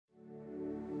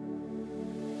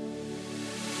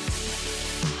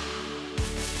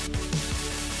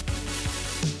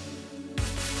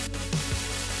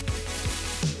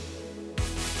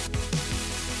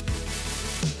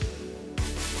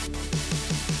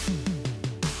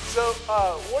So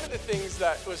one of the things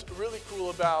that was really cool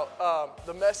about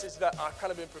the message that I've kind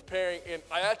of been preparing, and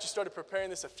I actually started preparing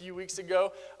this a few weeks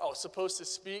ago. I was supposed to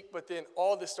speak, but then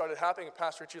all this started happening, and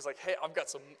Pastor Richie was like, hey, I've got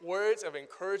some words of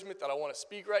encouragement that I want to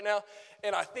speak right now.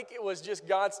 And I think it was just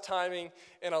God's timing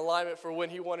and alignment for when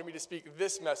he wanted me to speak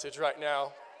this message right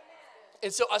now.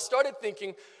 And so I started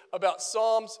thinking about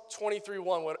Psalms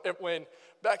 23:1 when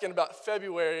back in about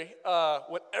February,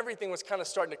 when everything was kind of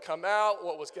starting to come out,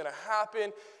 what was going to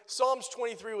happen. Psalms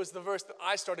 23 was the verse that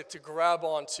I started to grab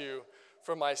onto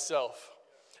for myself.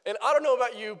 And I don't know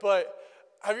about you, but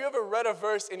have you ever read a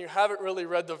verse and you haven't really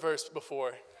read the verse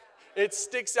before? It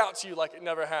sticks out to you like it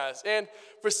never has. And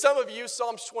for some of you,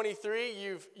 Psalms 23,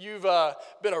 you've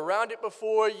been around it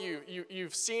before.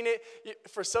 You've seen it.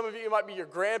 For some of you, it might be your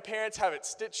grandparents have it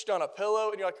stitched on a pillow,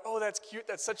 and you're like, oh, that's cute.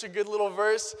 That's such a good little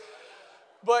verse.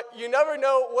 But you never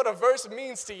know what a verse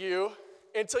means to you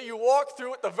until you walk through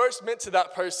what the verse meant to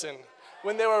that person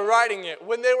when they were writing it,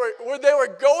 when they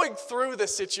were going through the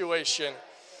situation.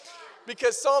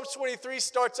 Because Psalms 23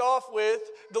 starts off with,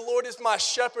 the Lord is my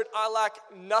shepherd, I lack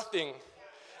nothing.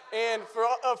 And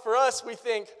for us, we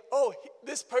think, oh,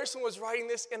 this person was writing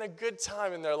this in a good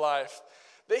time in their life.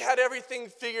 They had everything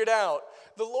figured out.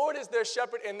 The Lord is their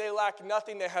shepherd and they lack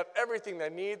nothing. They have everything they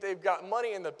need. They've got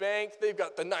money in the bank. They've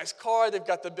got the nice car. They've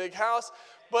got the big house.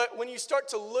 But when you start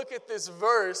to look at this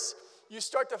verse, you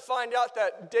start to find out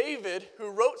that David, who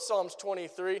wrote Psalms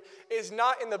 23, is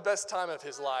not in the best time of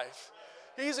his life.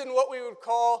 He's in what we would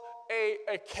call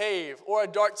a cave or a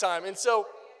dark time. And so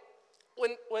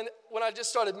when I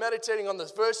just started meditating on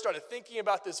this verse, started thinking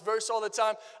about this verse all the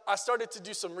time, I started to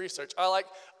do some research. I like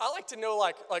to know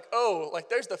like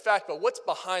there's the fact, but what's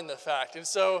behind the fact? And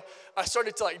so I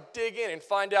started to dig in and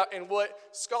find out. And what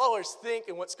scholars think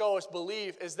and what scholars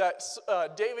believe is that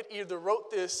David either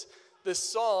wrote this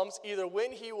Psalms either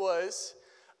when he was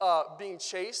being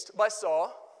chased by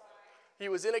Saul, he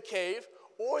was in a cave,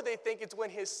 or they think it's when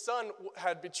his son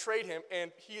had betrayed him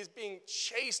and he is being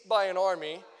chased by an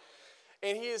army.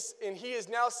 And he is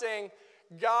now saying,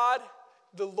 God,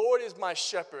 the Lord is my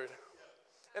shepherd.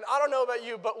 And I don't know about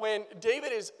you, but when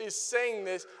David is saying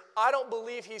this, I don't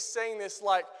believe he's saying this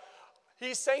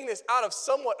he's saying this out of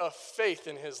somewhat of faith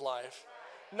in his life.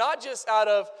 Not just out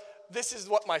of, this is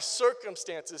what my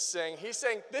circumstance is saying. He's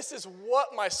saying, this is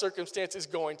what my circumstance is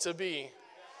going to be.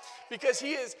 Because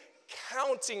he is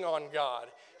counting on God.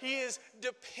 He is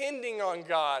depending on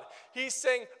God. He's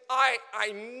saying,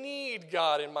 I need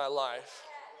God in my life.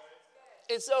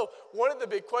 And so one of the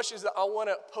big questions that I want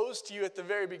to pose to you at the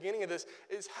very beginning of this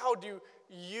is, how do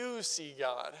you see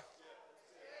God?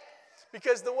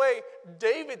 Because the way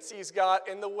David sees God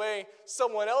and the way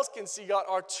someone else can see God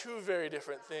are two very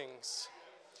different things.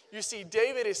 You see,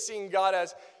 David is seeing God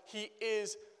as, he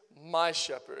is my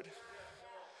shepherd.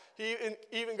 He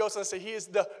even goes on to say, he is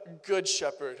the good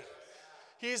shepherd.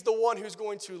 He's the one who's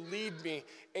going to lead me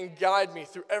and guide me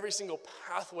through every single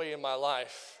pathway in my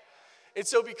life. And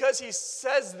so because he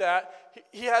says that,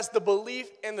 he has the belief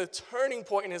and the turning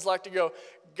point in his life to go,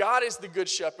 God is the good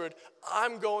shepherd.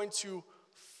 I'm going to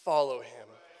follow him.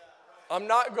 I'm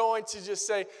not going to just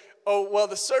say, oh, well,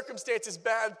 the circumstance is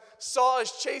bad. Saul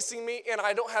is chasing me and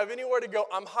I don't have anywhere to go.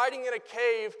 I'm hiding in a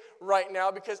cave right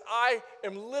now because I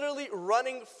am literally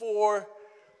running for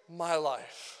my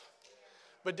life.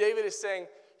 But David is saying,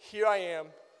 here I am.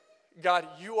 God,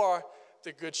 you are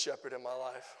the good shepherd in my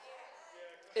life.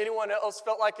 Anyone else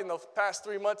felt like in the past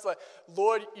 3 months, like,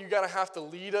 Lord, you're going to have to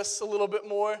lead us a little bit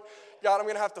more. God, I'm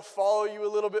going to have to follow you a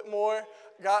little bit more.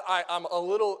 God, I'm a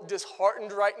little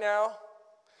disheartened right now.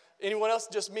 Anyone else?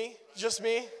 Just me? Just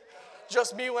me?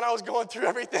 Just me when I was going through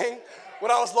everything?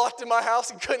 When I was locked in my house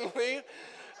and couldn't leave?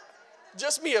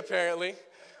 Just me, apparently.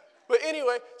 But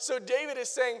anyway, so David is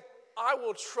saying,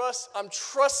 I'm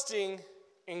trusting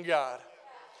in God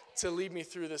to lead me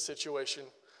through this situation.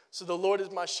 So the Lord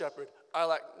is my shepherd. I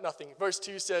lack nothing. Verse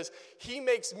 2 says, he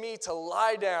makes me to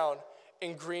lie down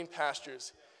in green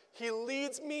pastures. He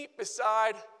leads me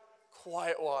beside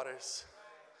quiet waters.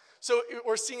 So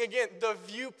we're seeing again the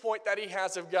viewpoint that he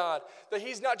has of God. That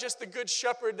he's not just the good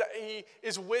shepherd, that he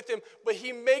is with him, but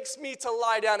he makes me to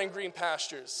lie down in green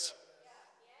pastures.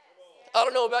 I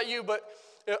don't know about you, but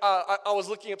I was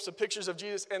looking up some pictures of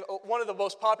Jesus, and one of the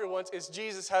most popular ones is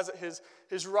Jesus has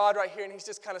his rod right here, and he's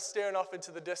just kind of staring off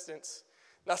into the distance.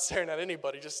 Not staring at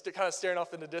anybody, just kind of staring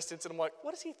off in the distance, and I'm like,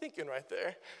 what is he thinking right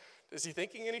there? Is he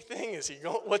thinking anything?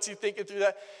 What's he thinking through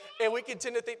that? And we can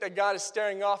tend to think that God is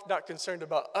staring off, not concerned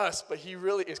about us, but he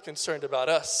really is concerned about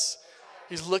us.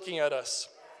 He's looking at us.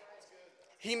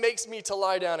 He makes me to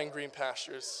lie down in green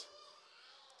pastures.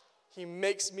 He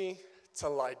makes me to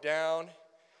lie down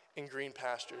in green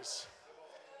pastures.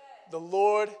 The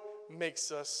Lord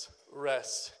makes us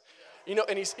rest. You know,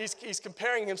 and he's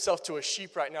comparing himself to a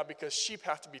sheep right now because sheep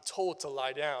have to be told to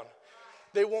lie down.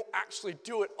 They won't actually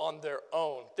do it on their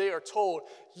own. They are told,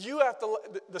 you have to,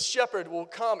 the shepherd will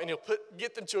come and he'll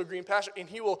get them to a green pasture and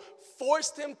he will force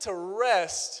them to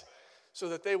rest so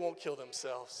that they won't kill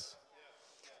themselves.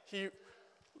 He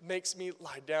makes me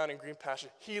lie down in green pasture.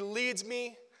 He leads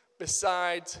me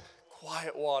beside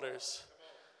quiet waters.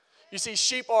 You see,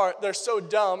 they're so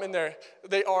dumb and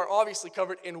they are obviously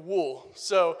covered in wool.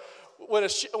 So when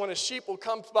a sheep will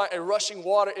come by a rushing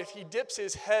water, if he dips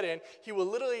his head in, he will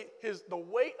literally, the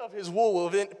weight of his wool will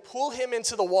then pull him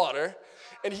into the water,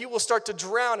 and he will start to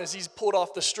drown as he's pulled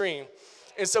off the stream.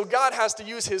 And so God has to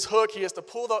use his hook. He has to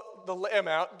pull the lamb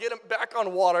out, get him back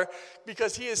on water,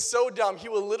 because he is so dumb, he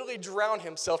will literally drown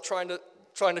himself trying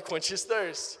to quench his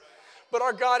thirst. But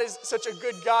our God is such a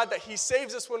good God that he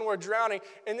saves us when we're drowning,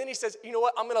 and then he says, you know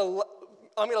what, I'm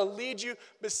gonna lead you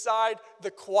beside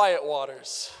the quiet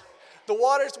waters. The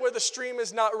waters where the stream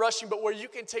is not rushing, but where you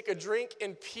can take a drink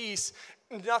in peace,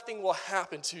 nothing will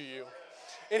happen to you.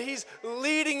 And he's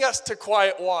leading us to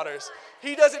quiet waters.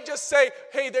 He doesn't just say,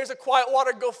 hey, there's a quiet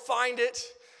water, go find it.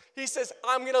 He says,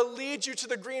 I'm going to lead you to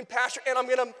the green pasture, and I'm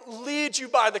going to lead you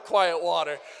by the quiet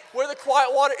water. Where the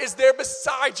quiet water is there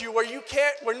beside you,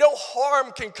 where no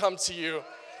harm can come to you.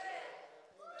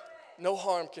 No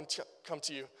harm can come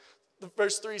to you.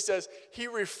 Verse 3 says, he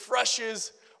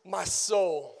refreshes my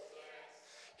soul.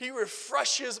 He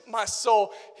refreshes my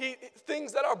soul.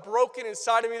 Things that are broken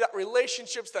inside of me, that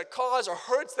relationships that cause or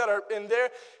hurts that are in there,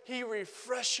 he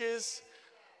refreshes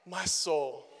my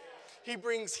soul. He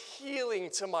brings healing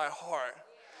to my heart.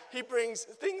 He brings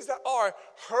things that are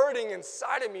hurting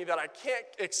inside of me that I can't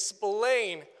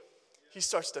explain. He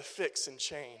starts to fix and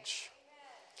change.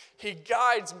 He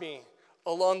guides me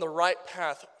along the right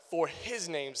path for his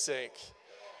name's sake,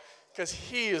 because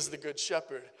he is the good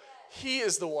shepherd. He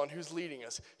is the one who's leading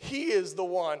us. He is the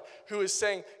one who is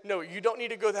saying, no, you don't need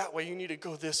to go that way. You need to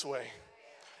go this way.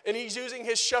 And he's using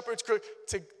his shepherd's crook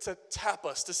to tap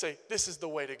us, to say, this is the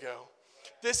way to go.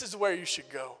 This is where you should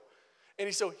go. And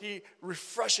he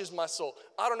refreshes my soul.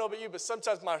 I don't know about you, but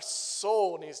sometimes my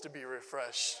soul needs to be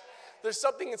refreshed. There's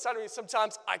something inside of me,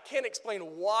 sometimes I can't explain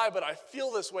why, but I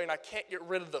feel this way and I can't get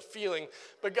rid of the feeling.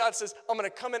 But God says, I'm going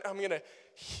to come in, I'm going to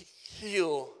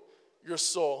heal your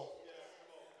soul.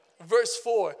 Verse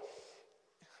 4,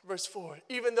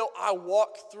 even though I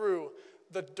walk through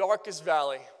the darkest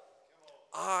valley,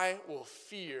 I will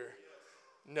fear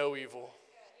no evil.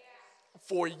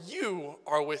 For you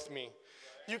are with me.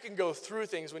 You can go through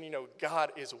things when you know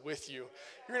God is with you.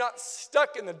 You're not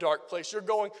stuck in the dark place. You're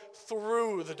going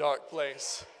through the dark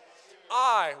place.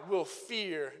 I will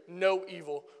fear no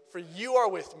evil, for you are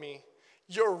with me.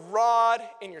 Your rod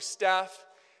and your staff,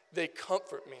 they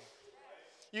comfort me.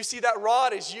 You see, that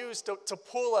rod is used to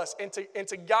pull us and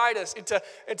to guide us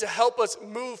and to help us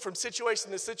move from situation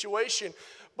to situation.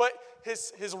 But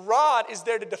his rod is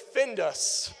there to defend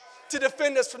us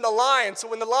from the lion. So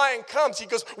when the lion comes, he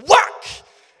goes, whack,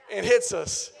 and hits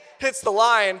the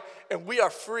lion, and we are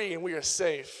free and we are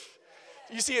safe.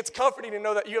 You see, it's comforting to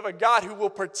know that you have a God who will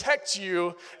protect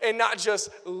you and not just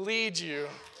lead you.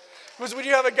 Because when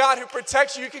you have a God who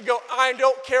protects you, you can go, I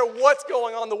don't care what's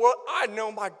going on in the world. I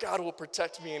know my God will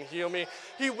protect me and heal me.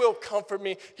 He will comfort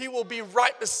me. He will be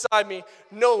right beside me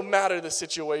no matter the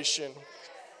situation.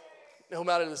 No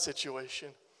matter the situation.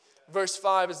 Verse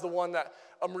 5 is the one that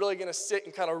I'm really going to sit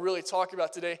and kind of really talk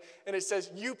about today. And it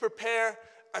says, you prepare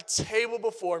a table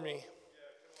before me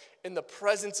in the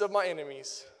presence of my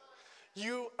enemies.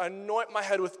 You anoint my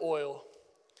head with oil.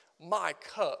 My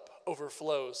cup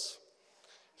overflows.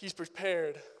 He's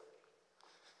prepared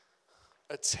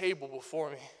a table before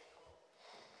me.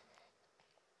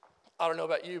 I don't know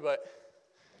about you, but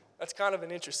that's kind of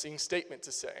an interesting statement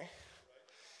to say.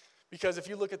 Because if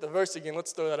you look at the verse again,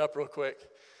 let's throw that up real quick.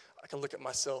 I can look at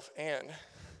myself and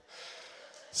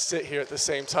sit here at the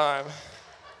same time.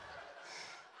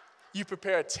 You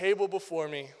prepare a table before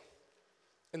me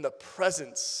in the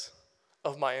presence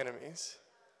of my enemies.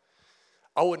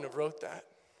 I wouldn't have wrote that.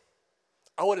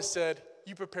 I would have said,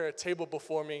 you prepare a table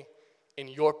before me in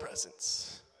your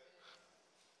presence.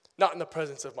 Not in the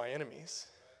presence of my enemies.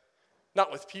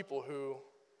 Not with people who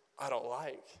I don't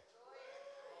like.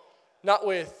 Not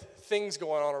with things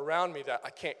going on around me that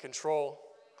I can't control,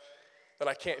 that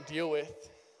I can't deal with.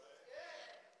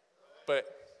 But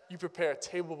you prepare a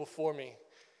table before me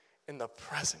in the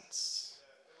presence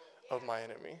of my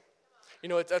enemy. You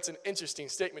know, that's an interesting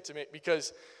statement to make,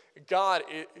 because God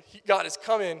has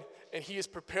come in and he has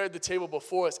prepared the table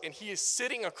before us, and he is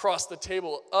sitting across the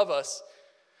table of us,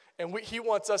 And he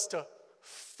wants us to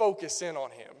focus in on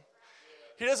him.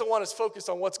 He doesn't want us focused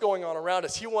on what's going on around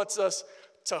us. He wants us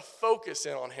to focus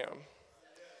in on him.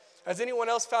 Has anyone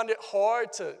else found it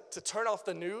hard to turn off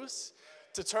the news,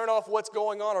 to turn off what's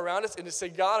going on around us and to say,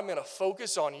 God, I'm going to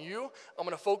focus on you. I'm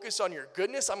going to focus on your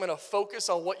goodness. I'm going to focus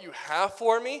on what you have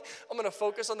for me. I'm going to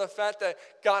focus on the fact that,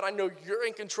 God, I know you're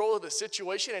in control of the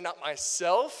situation and not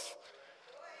myself.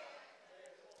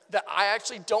 That I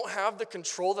actually don't have the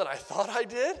control that I thought I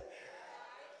did.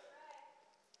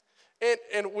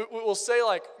 And we will say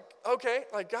like, okay,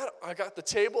 like God, I got the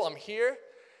table, I'm here,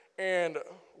 and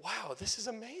wow, this is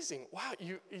amazing. Wow,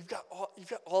 you've got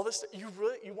all this. You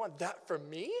want that from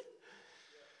me?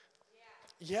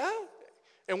 Yeah.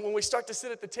 And when we start to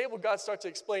sit at the table, God starts to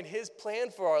explain his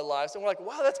plan for our lives, and we're like,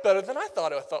 wow, that's better than I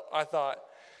thought.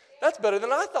 That's better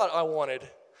than I thought I wanted.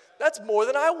 That's more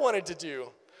than I wanted to do.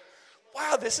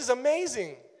 Wow, this is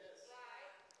amazing.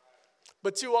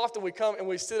 But too often we come and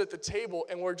we sit at the table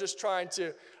and we're just trying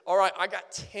to, all right, I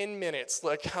got 10 minutes.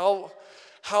 Like how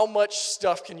much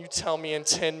stuff can you tell me in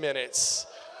 10 minutes?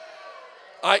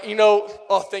 Thank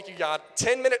you, God.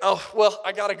 10 minutes,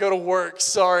 I got to go to work.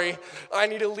 Sorry, I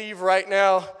need to leave right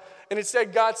now. And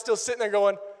instead, God's still sitting there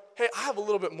going, hey, I have a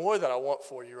little bit more that I want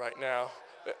for you right now.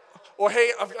 Or,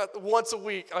 hey, I've got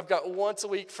once a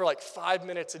week for like 5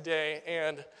 minutes a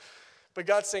day. But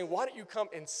God's saying, why don't you come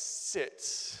and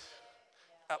sit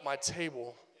at my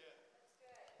table?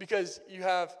 Because you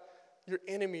have your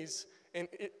enemies, and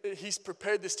he's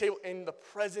prepared this table in the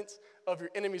presence of your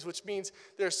enemies, which means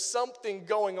there's something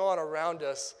going on around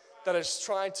us that is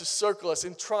trying to circle us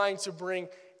and trying to bring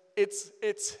its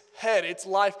head, its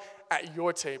life at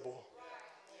your table.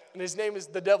 And his name is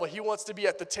the devil. He wants to be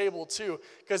at the table too,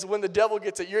 because when the devil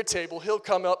gets at your table, he'll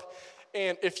come up,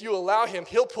 and if you allow him,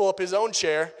 he'll pull up his own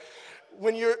chair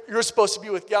when you're supposed to be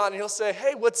with God, and he'll say,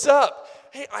 hey, what's up?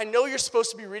 Hey, I know you're supposed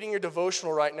to be reading your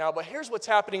devotional right now, but here's what's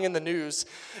happening in the news.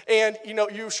 And,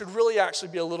 you should really actually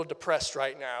be a little depressed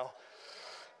right now.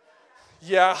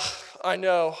 Yeah, I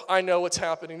know what's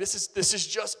happening. This is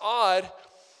just odd.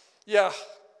 Yeah,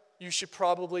 you should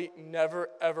probably never,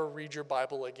 ever read your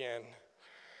Bible again.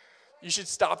 You should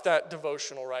stop that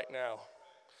devotional right now.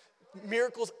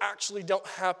 Miracles actually don't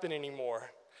happen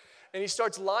anymore. And he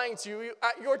starts lying to you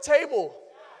at your table.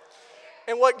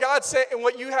 And what God said, and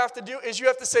what you have to do is you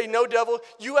have to say, no, devil,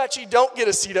 you actually don't get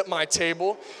a seat at my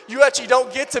table. You actually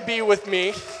don't get to be with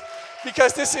me,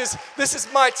 because this is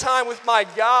my time with my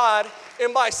God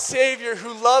and my Savior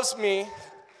who loves me,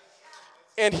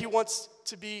 and he wants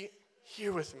to be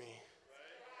here with me.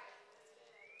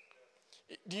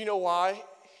 Do you know why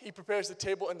he prepares the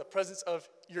table in the presence of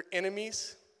your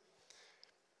enemies?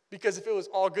 Because if it was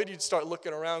all good, you'd start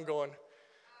looking around going,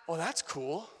 well, that's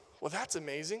cool. Well, that's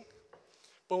amazing.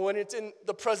 But when it's in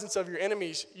the presence of your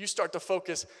enemies, you start to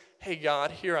focus, hey,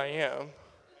 God, here I am.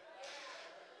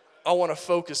 I want to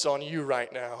focus on you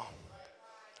right now.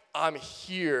 I'm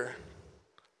here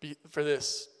for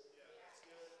this.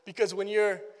 Because when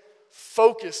you're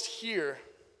focused here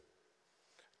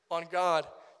on God,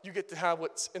 you get to have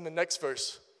what's in the next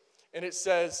verse. And it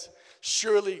says,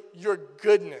 surely your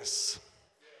goodness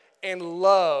and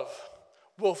love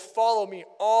will follow me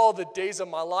all the days of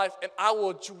my life, and I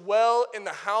will dwell in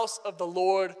the house of the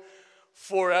Lord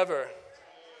forever.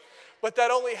 But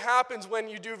that only happens when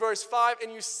you do verse 5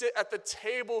 and you sit at the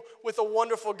table with a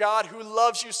wonderful God who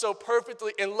loves you so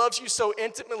perfectly and loves you so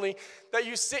intimately that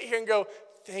you sit here and go,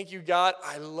 thank you, God,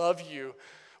 I love you.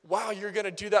 Wow, you're going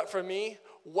to do that for me?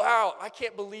 Wow, I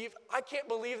can't believe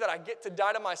that I get to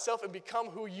die to myself and become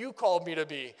who you called me to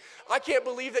be. I can't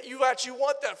believe that you actually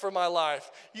want that for my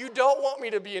life. You don't want me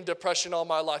to be in depression all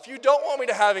my life. You don't want me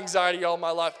to have anxiety all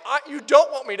my life. You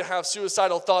don't want me to have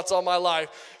suicidal thoughts all my life.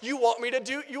 You want me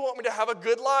to have a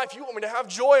good life. You want me to have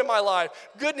joy in my life,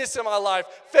 goodness in my life,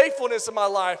 faithfulness in my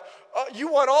life.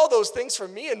 You want all those things for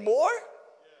me and more?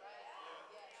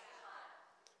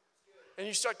 And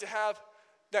you start to have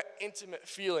that intimate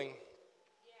feeling.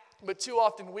 But too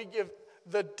often we give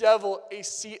the devil a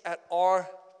seat at our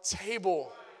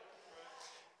table.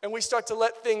 And we start to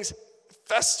let things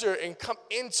fester and come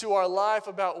into our life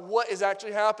about what is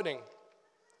actually happening.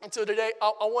 And so today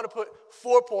I want to put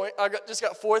 4 points. Just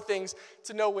got 4 things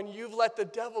to know when you've let the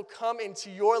devil come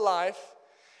into your life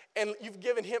and you've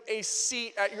given him a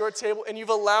seat at your table and you've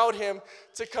allowed him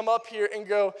to come up here and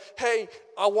go, hey,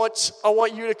 I want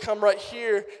you to come right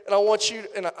here, and I want you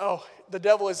to, the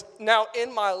devil is now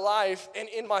in my life and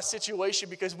in my situation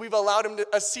because we've allowed him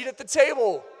a seat at the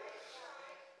table.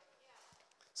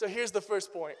 So here's the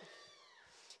first point.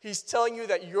 He's telling you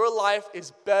that your life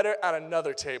is better at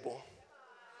another table.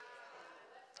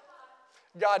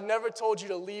 God never told you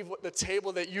to leave the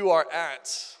table that you are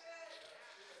at.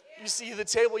 You see, the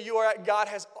table you are at, God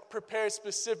has prepared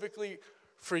specifically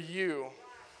for you.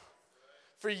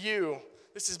 For you.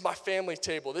 This is my family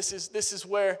table. This is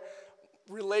where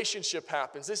relationship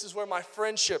happens. This is where my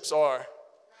friendships are.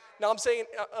 Now,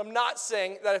 I'm not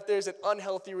saying that if there's an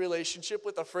unhealthy relationship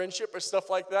with a friendship or stuff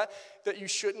like that, that you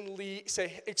shouldn't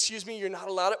say, excuse me, you're not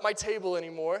allowed at my table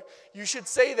anymore. You should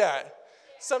say that.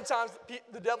 Sometimes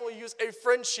the devil will use a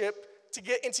friendship to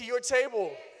get into your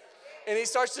table. And he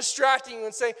starts distracting you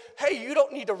and saying, hey, you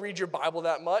don't need to read your Bible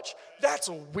that much. That's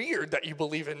weird that you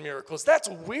believe in miracles. That's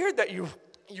weird that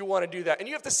you want to do that. And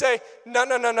you have to say, no.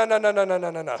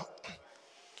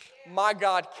 My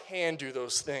God can do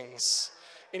those things.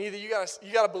 And either you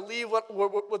gotta believe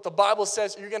what the Bible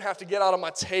says, or you're going to have to get out of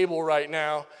my table right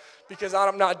now because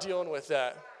I'm not dealing with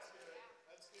that.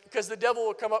 Because the devil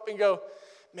will come up and go,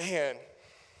 man,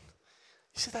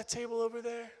 you see that table over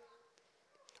there?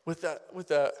 With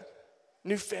that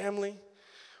new family,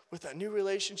 with that new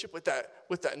relationship, with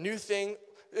that new thing.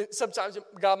 Sometimes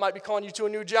God might be calling you to a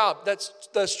new job.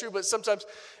 That's true, but sometimes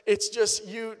it's just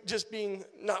you just being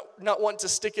not wanting to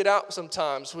stick it out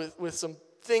sometimes with some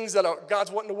things that God's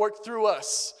wanting to work through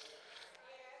us.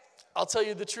 I'll tell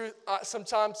you the truth.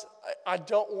 Sometimes I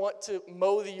don't want to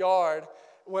mow the yard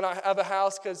when I have a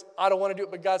house because I don't want to do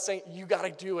it, but God's saying, you got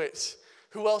to do it.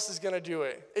 Who else is going to do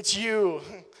it? It's you.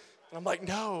 And I'm like,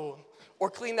 no.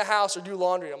 Or clean the house or do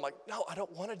laundry. I'm like, no, I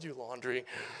don't want to do laundry.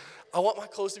 I want my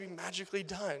clothes to be magically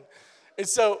done. And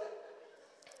so,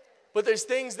 but there's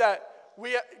things that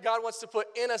God wants to put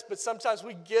in us, but sometimes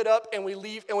we get up and we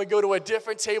leave and we go to a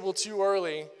different table too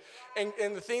early.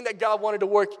 And the thing that God wanted to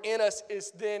work in us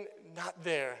is then not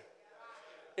there.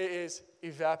 It is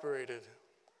evaporated.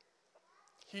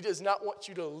 He does not want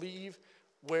you to leave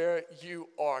where you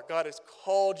are. God has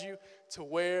called you to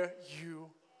where you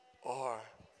are.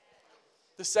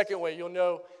 The second way you'll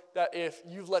know that if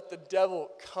you've let the devil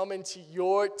come into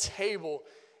your table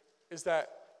is that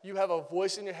you have a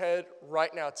voice in your head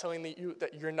right now telling you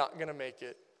that you're not going to make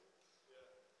it.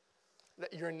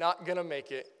 That you're not going to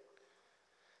make it.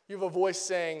 You have a voice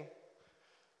saying,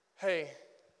 hey,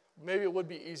 maybe it would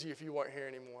be easy if you weren't here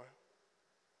anymore.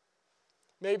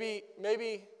 Maybe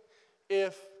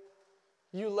if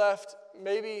you left,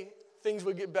 maybe things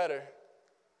would get better.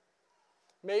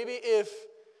 Maybe if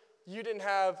you didn't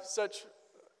have such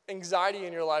anxiety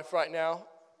in your life right now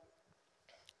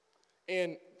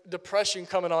and depression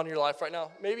coming on in your life right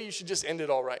now, maybe you should just end it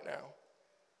all right now.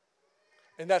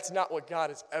 And that's not what God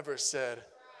has ever said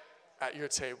at your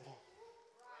table.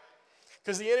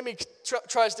 Because the enemy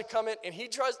tries to come in, and he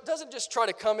doesn't just try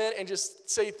to come in and just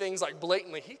say things like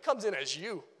blatantly. He comes in as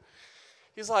you.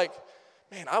 He's like,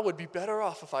 man, I would be better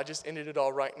off if I just ended it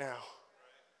all right now.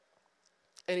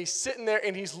 And he's sitting there,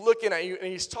 and he's looking at you,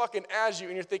 and he's talking as you,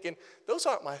 and you're thinking, those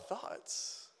aren't my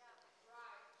thoughts.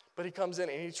 But he comes in,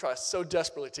 and he tries so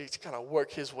desperately to kind of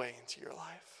work his way into your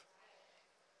life.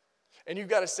 And you've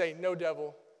got to say, no,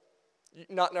 devil,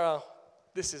 not now.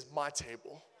 This is my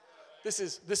table. This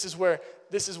is where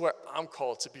I'm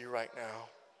called to be right now.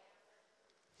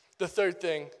 The third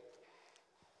thing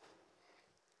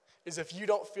is if you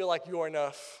don't feel like you're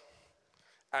enough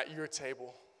at your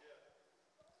table.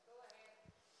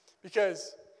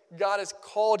 Because God has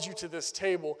called you to this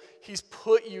table. He's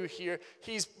put you here.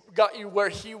 He's got you where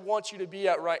he wants you to be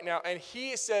at right now. And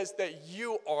he says that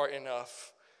you are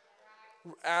enough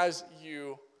as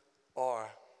you are.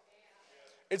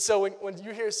 And so when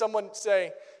you hear someone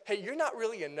say, hey, you're not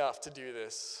really enough to do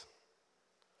this.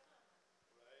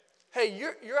 Hey,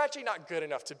 you're actually not good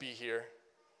enough to be here.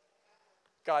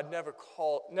 God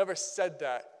never said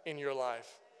that in your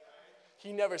life.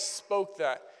 He never spoke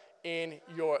that in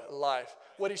your life.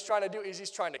 What he's trying to do is he's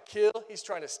trying to kill, he's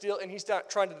trying to steal, and he's not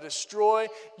trying to destroy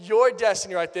your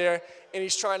destiny right there. And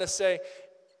he's trying to say,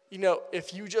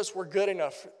 if you just were good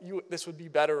enough, this would be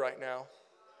better right now.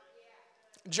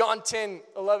 John 10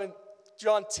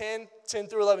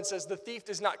 through 11 says, the thief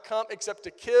does not come except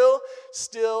to kill,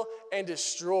 steal, and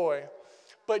destroy.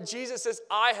 But Jesus says,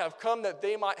 I have come that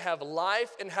they might have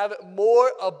life and have it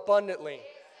more abundantly.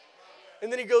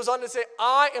 And then he goes on to say,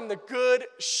 I am the good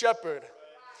shepherd.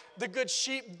 The good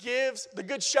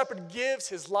shepherd gives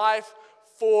his life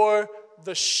for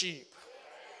the sheep.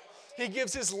 He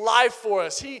gives his life for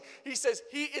us. He says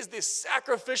he is the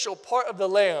sacrificial part of the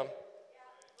lamb.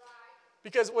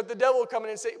 Because what the devil will come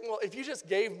in and say, well, if you just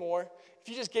gave more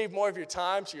of your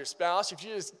time to your spouse, if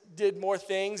you just did more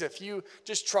things, if you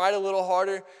just tried a little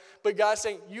harder. But God's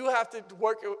saying, you have to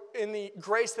work in the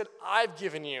grace that I've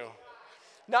given you.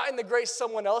 Not in the grace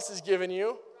someone else has given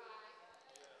you.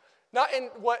 not in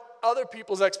what other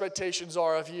people's expectations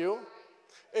are of you.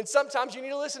 And sometimes you need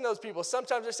to listen to those people.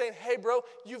 Sometimes they're saying, hey, bro,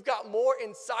 you've got more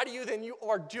inside of you than you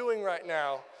are doing right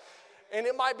now. And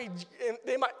it might be,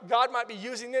 God might be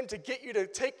using them to get you to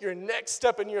take your next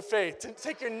step in your faith, to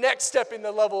take your next step in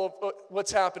the level of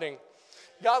what's happening.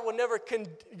 God will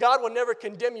never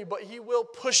condemn you, but he will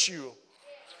push you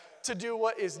to do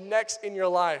what is next in your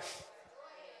life.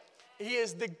 He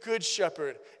is the good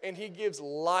shepherd, and he gives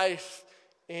life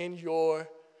in your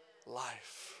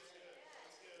life.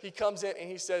 He comes in and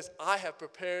he says, I have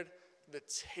prepared the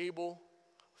table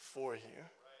for you.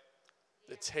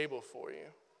 The table for you.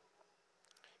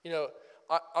 You know,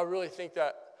 I really think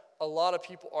that a lot of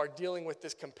people are dealing with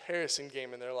this comparison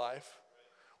game in their life,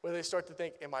 where they start to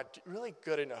think, am I really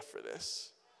good enough for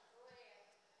this?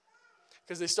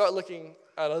 Because they start looking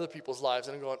at other people's lives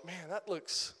and going, man, that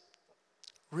looks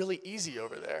really easy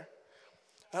over there.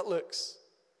 That looks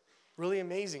really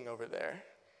amazing over there.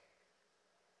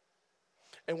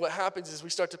 And what happens is we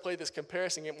start to play this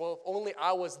comparison game. Well, if only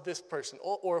I was this person,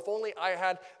 or if only I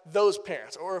had those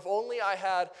parents, or if only I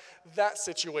had that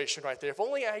situation right there, if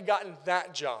only I had gotten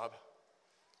that job.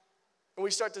 And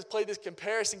we start to play this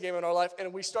comparison game in our life,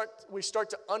 and we start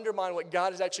to undermine what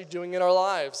God is actually doing in our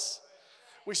lives.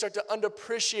 We start to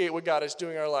underappreciate what God is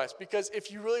doing in our lives. Because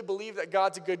if you really believe that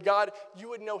God's a good God, you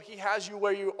would know he has you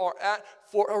where you are at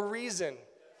for a reason.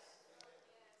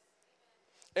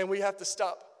 And we have to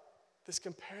stop this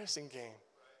comparison game,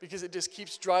 because it just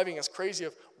keeps driving us crazy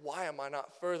of, why am I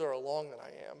not further along than I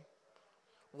am?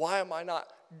 Why am I not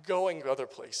going other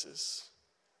places?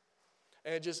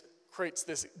 And it just creates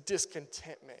this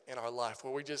discontentment in our life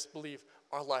where we just believe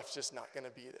our life's just not going to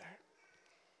be there.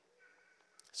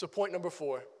 So point number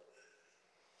 4,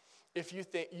 if you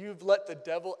think you've let the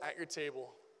devil at your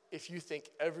table, if you think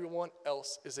everyone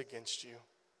else is against you.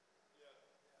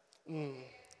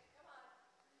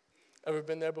 Ever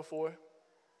been there before?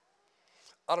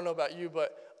 I don't know about you,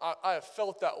 but I have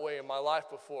felt that way in my life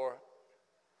before,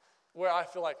 where I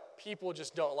feel like people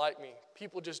just don't like me.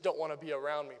 People just don't want to be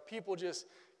around me. People just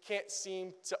can't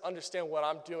seem to understand what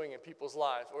I'm doing in people's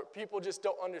lives, or people just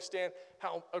don't understand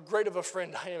how great of a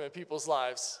friend I am in people's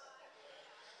lives.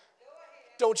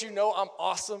 Don't you know I'm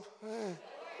awesome?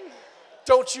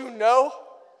 Don't you know?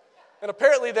 And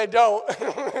apparently they don't.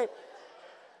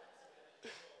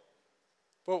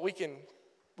 But we can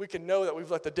know that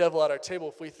we've let the devil at our table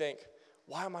if we think,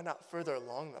 why am I not further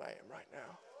along than I am right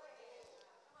now?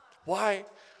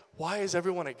 Why is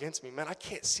everyone against me? Man, I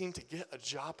can't seem to get a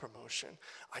job promotion.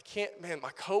 My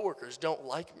coworkers don't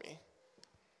like me.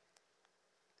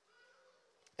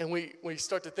 And we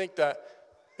start to think that,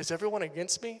 is everyone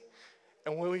against me?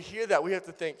 And when we hear that, we have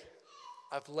to think,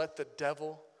 I've let the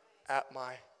devil at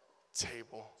my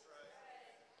table.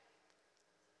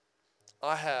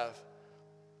 I have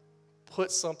put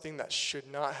something that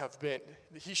should not have been,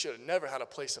 he should have never had a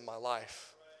place in my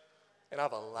life. And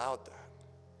I've allowed that.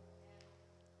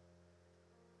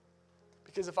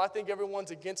 Because if I think everyone's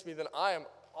against me, then I am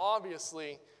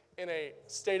obviously in a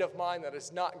state of mind that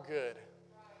is not good.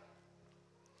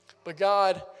 But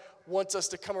God wants us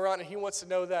to come around, and he wants to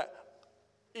know that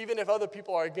even if other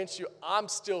people are against you, I'm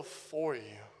still for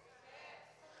you.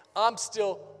 I'm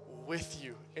still with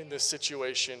you in this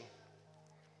situation.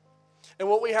 And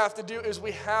what we have to do is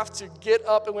we have to get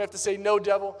up and we have to say, no,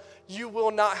 devil, you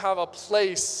will not have a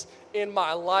place in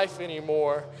my life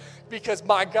anymore, because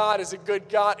my God is a good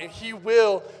God and he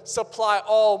will supply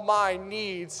all my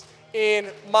needs in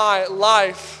my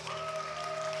life.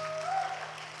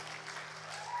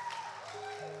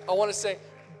 I want to say,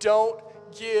 don't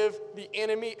give the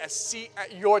enemy a seat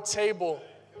at your table.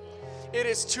 It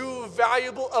is too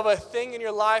valuable of a thing in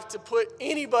your life to put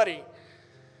anybody,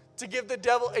 to give the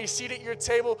devil a seat at your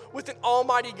table with an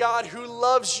almighty God who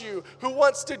loves you, who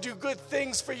wants to do good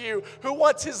things for you, who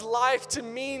wants his life to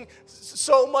mean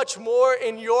so much more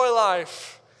in your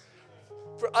life.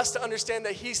 For us to understand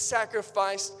that he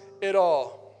sacrificed it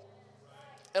all.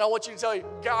 And I want you to tell you,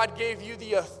 God gave you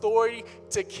the authority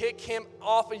to kick him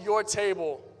off of your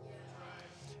table.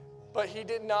 But he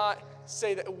did not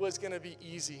say that it was going to be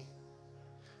easy.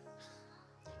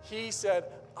 He said,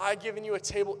 I've given you a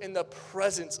table in the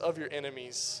presence of your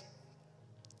enemies.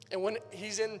 And when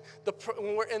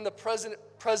we're in the presence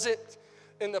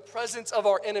of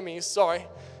our enemies,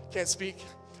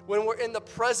 when we're in the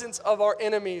presence of our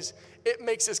enemies, it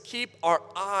makes us keep our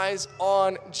eyes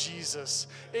on Jesus.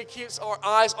 It keeps our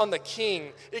eyes on the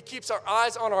King. It keeps our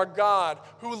eyes on our God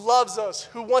who loves us,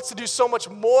 who wants to do so much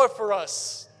more for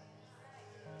us.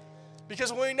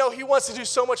 Because when we know he wants to do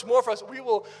so much more for us, we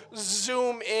will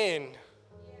zoom in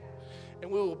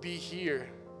and we will be here.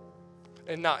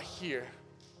 and not here.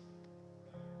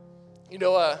 You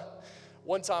know,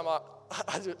 one time I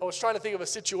was trying to think of a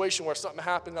situation where something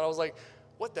happened that I was like,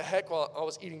 what the heck, while I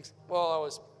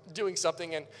was doing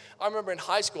something. And I remember in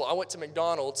high school, I went to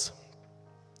McDonald's,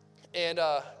 and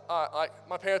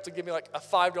my parents would give me like a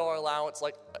 $5 allowance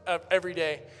like every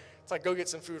day to like go get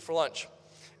some food for lunch.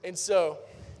 And so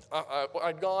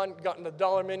I'd gotten the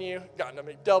dollar menu, gotten a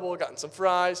McDouble, gotten some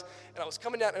fries, and I was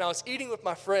coming down and I was eating with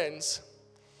my friends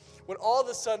when all of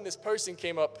a sudden this person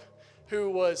came up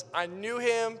I knew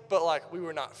him, but like we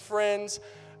were not friends.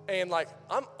 And like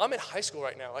I'm in high school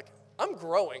right now. Like I'm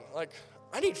growing. Like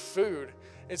I need food.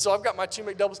 And so I've got my 2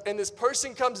 McDoubles, and this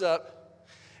person comes up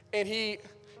and he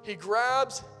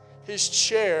grabs his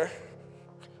chair,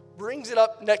 brings it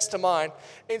up next to mine,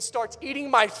 and starts eating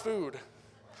my food.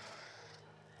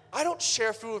 I don't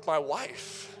share food with my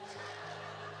wife.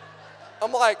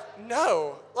 I'm like,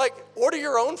 no, like order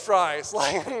your own fries.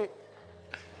 Like,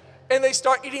 and they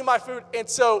start eating my food. And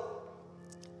so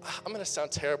I'm going to sound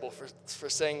terrible for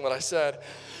saying what I said,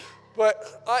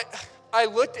 but I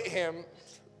looked at him.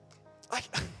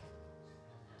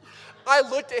 I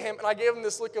looked at him and I gave him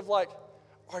this look of like,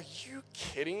 are you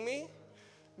kidding me?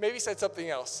 Maybe said something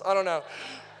else. I don't know.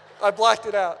 I blacked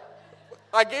it out.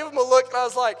 I gave him a look and I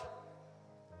was like,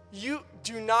 you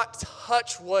do not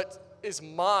touch what is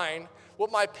mine, what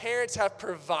my parents have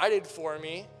provided for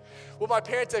me, what my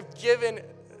parents have given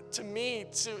to me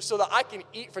so that I can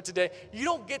eat for today. You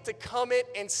don't get to come in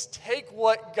and take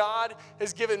what God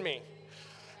has given me.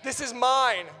 This is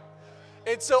mine.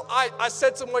 And so I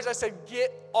said some words. I said,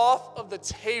 get off of the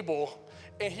table.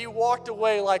 And he walked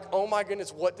away like, oh my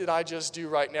goodness, what did I just do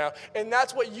right now? And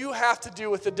that's what you have to do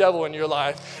with the devil in your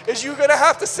life, is you're going to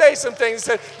have to say some things.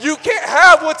 That you can't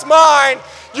have what's mine.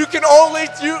 You're going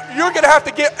to have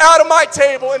to get out of my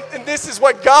table. And this is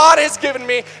what God has given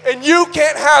me. And you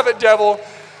can't have it, devil.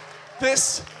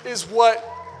 This is what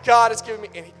God has given me.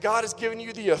 And God has given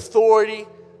you the authority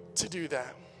to do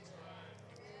that.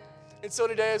 And so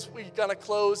today, as we kind of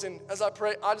close, and as I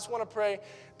pray, I just want to pray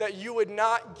that you would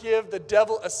not give the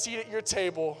devil a seat at your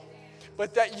table,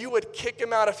 but that you would kick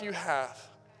him out if you have.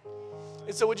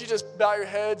 And so would you just bow your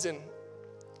heads, and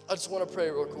I just want to pray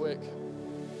real quick.